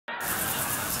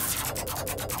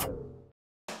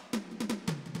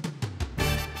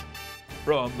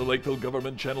From the Lakeville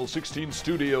Government Channel 16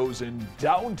 studios in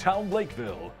downtown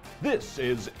Lakeville, this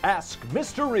is Ask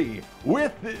Mr. E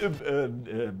with,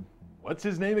 what's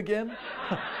his name again?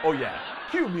 Oh yeah,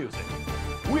 cue music,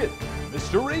 with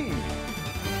Mr. E.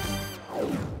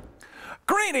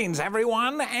 Greetings,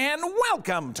 everyone, and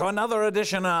welcome to another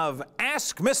edition of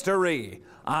Ask Mr. E.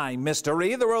 I'm Mr.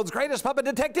 E, the world's greatest puppet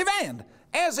detective, and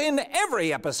as in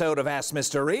every episode of Ask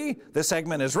Mr. E, the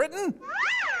segment is written,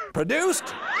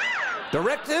 produced,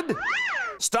 directed,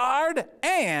 starred,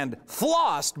 and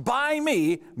flossed by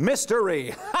me, Mr.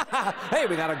 E. Hey,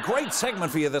 we got a great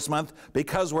segment for you this month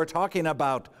because we're talking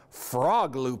about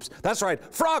Frog Loops. That's right,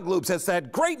 Frog Loops. It's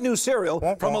that great new cereal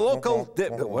from a local...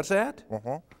 What's that?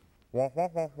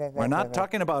 We're not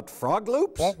talking about Frog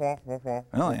Loops? Well,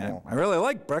 yeah, I really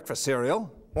like breakfast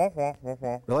cereal.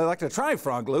 Really like to try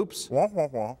Frog Loops.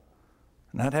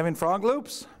 Not having Frog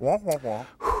Loops?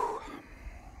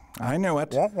 I knew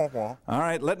it. All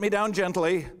right, let me down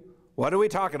gently. What are we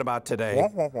talking about today?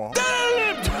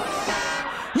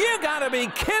 You gotta be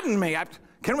kidding me.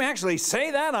 Can we actually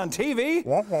say that on TV?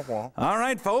 All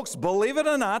right, folks, believe it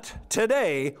or not,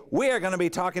 today we are gonna be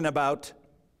talking about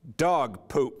dog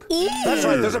poop. Ew. That's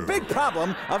right, there's a big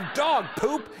problem of dog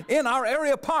poop in our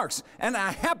area parks, and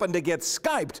I happen to get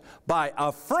Skyped by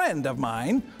a friend of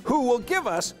mine who will give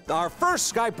us our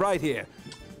first Skype right here.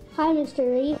 Hi,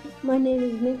 Mr. E. My name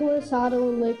is Nicholas Otto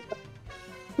in Lakeville.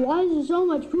 Why is there so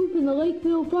much poop in the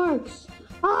Lakeville parks?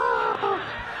 Ah!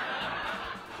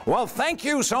 Well, thank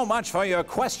you so much for your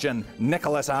question,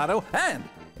 Nicholas Otto, and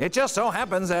it just so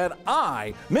happens that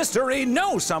I, Mr. E,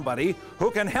 know somebody who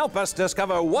can help us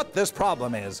discover what this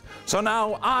problem is. So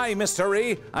now I, Mr.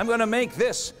 E, I'm going to make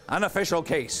this an official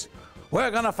case.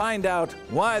 We're going to find out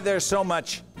why there's so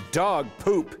much dog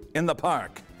poop in the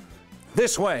park.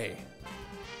 This way.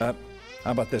 How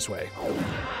about this way?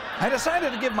 I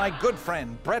decided to give my good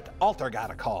friend Brett Altergott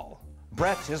a call.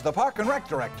 Brett is the Park and Rec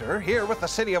Director here with the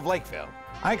City of Lakeville.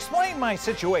 I explained my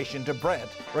situation to Brett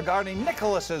regarding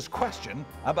Nicholas's question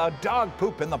about dog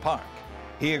poop in the park.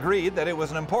 He agreed that it was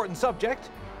an important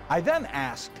subject. I then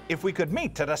asked if we could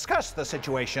meet to discuss the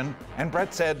situation, and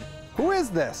Brett said, "Who is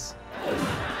this?"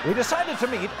 We decided to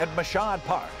meet at Mashad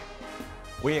Park.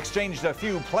 We exchanged a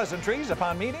few pleasantries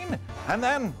upon meeting, and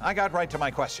then I got right to my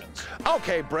questions.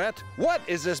 Okay, Brett, what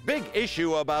is this big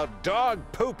issue about dog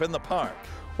poop in the park?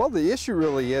 Well, the issue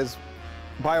really is,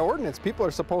 by ordinance, people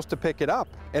are supposed to pick it up,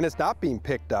 and it's not being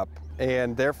picked up,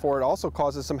 and therefore it also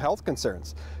causes some health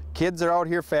concerns. Kids are out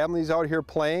here, families out here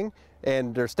playing,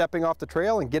 and they're stepping off the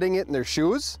trail and getting it in their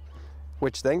shoes,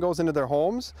 which then goes into their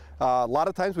homes. A lot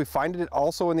of times we find it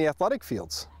also in the athletic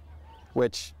fields,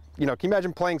 which, you know, can you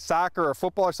imagine playing soccer or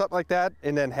football or something like that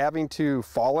and then having to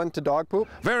fall into dog poop?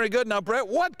 Very good. Now, Brett,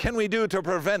 what can we do to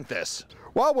prevent this?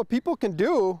 Well, what people can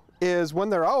do is when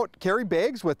they're out, carry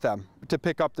bags with them to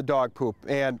pick up the dog poop.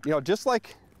 And, you know, just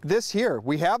like this here,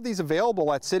 we have these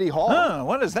available at City Hall. Huh,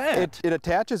 what is that? It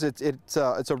attaches, it's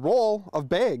a roll of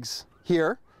bags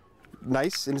here.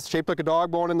 Nice, and it's shaped like a dog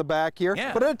bone in the back here.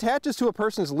 Yeah. But it attaches to a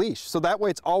person's leash, so that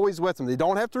way it's always with them. They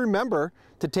don't have to remember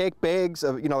to take bags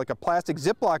of, you know, like a plastic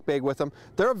Ziploc bag with them.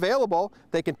 They're available.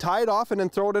 They can tie it off and then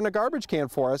throw it in a garbage can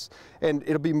for us, and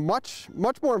it'll be much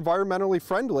more environmentally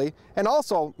friendly and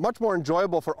also much more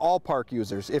enjoyable for all park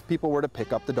users if people were to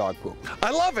pick up the dog poop.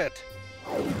 I love it.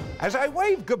 As I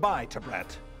waved goodbye to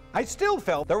Brett, I still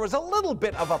felt there was a little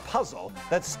bit of a puzzle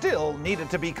that still needed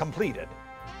to be completed.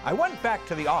 I went back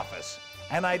to the office,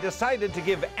 and I decided to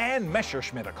give Ann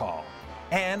Messerschmidt a call.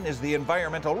 Ann is the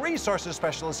Environmental Resources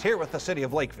Specialist here with the City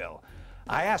of Lakeville.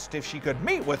 I asked if she could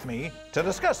meet with me to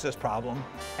discuss this problem,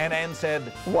 and Ann said,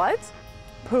 "What?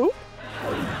 Poop?"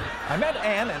 I met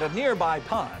Ann at a nearby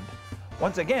pond.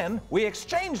 Once again, we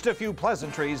exchanged a few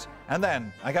pleasantries, and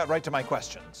then I got right to my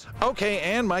questions. Okay,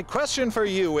 Ann, my question for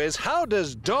you is, how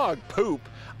does dog poop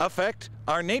affect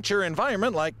our nature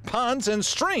environment like ponds and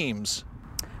streams?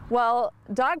 Well,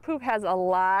 dog poop has a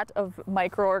lot of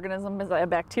microorganisms and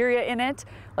bacteria in it,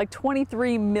 like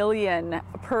 23 million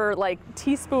per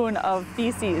teaspoon of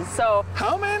feces. So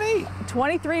how many?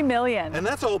 23 million. And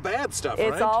that's all bad stuff,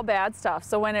 right? It's all bad stuff.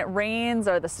 So when it rains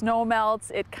or the snow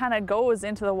melts, it kind of goes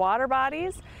into the water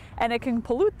bodies and it can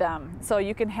pollute them. So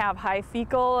you can have high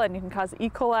fecal and you can cause E.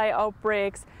 coli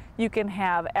outbreaks. You can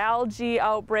have algae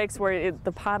outbreaks where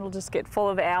the pond will just get full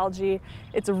of algae.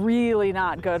 It's really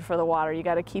not good for the water. You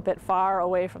got to keep it far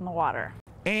away from the water.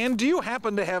 And do you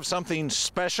happen to have something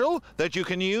special that you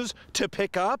can use to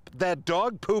pick up that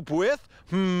dog poop with?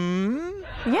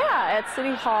 Yeah, at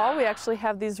City Hall we actually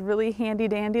have these really handy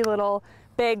dandy little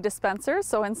bag dispensers.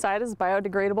 So inside is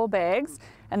biodegradable bags,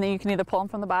 and then you can either pull them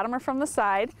from the bottom or from the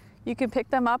side. You can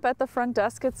pick them up at the front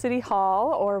desk at City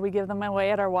Hall, or we give them away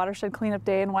at our watershed cleanup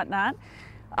day and whatnot.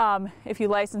 If you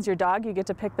license your dog, you get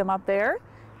to pick them up there.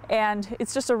 And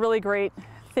it's just a really great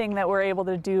thing that we're able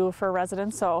to do for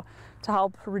residents, so to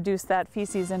help reduce that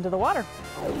feces into the water.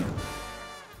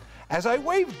 As I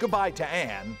waved goodbye to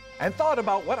Ann and thought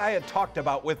about what I had talked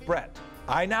about with Brett,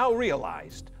 I now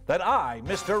realized that I,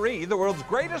 Mr. E, the world's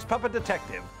greatest puppet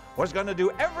detective, was going to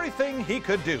do everything he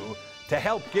could do to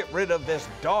help get rid of this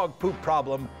dog poop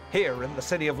problem here in the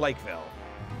city of Lakeville.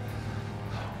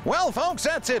 Well, folks,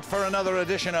 that's it for another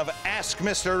edition of Ask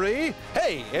Mr. E.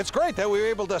 Hey, it's great that we were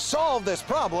able to solve this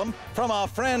problem from our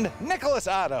friend Nicholas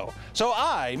Otto. So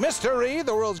I, Mr. E,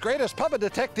 the world's greatest puppet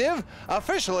detective,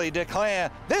 officially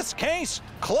declare this case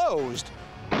closed.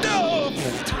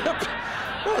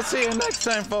 We'll see you next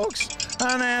time, folks,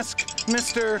 on Ask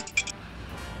Mr.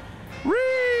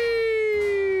 E.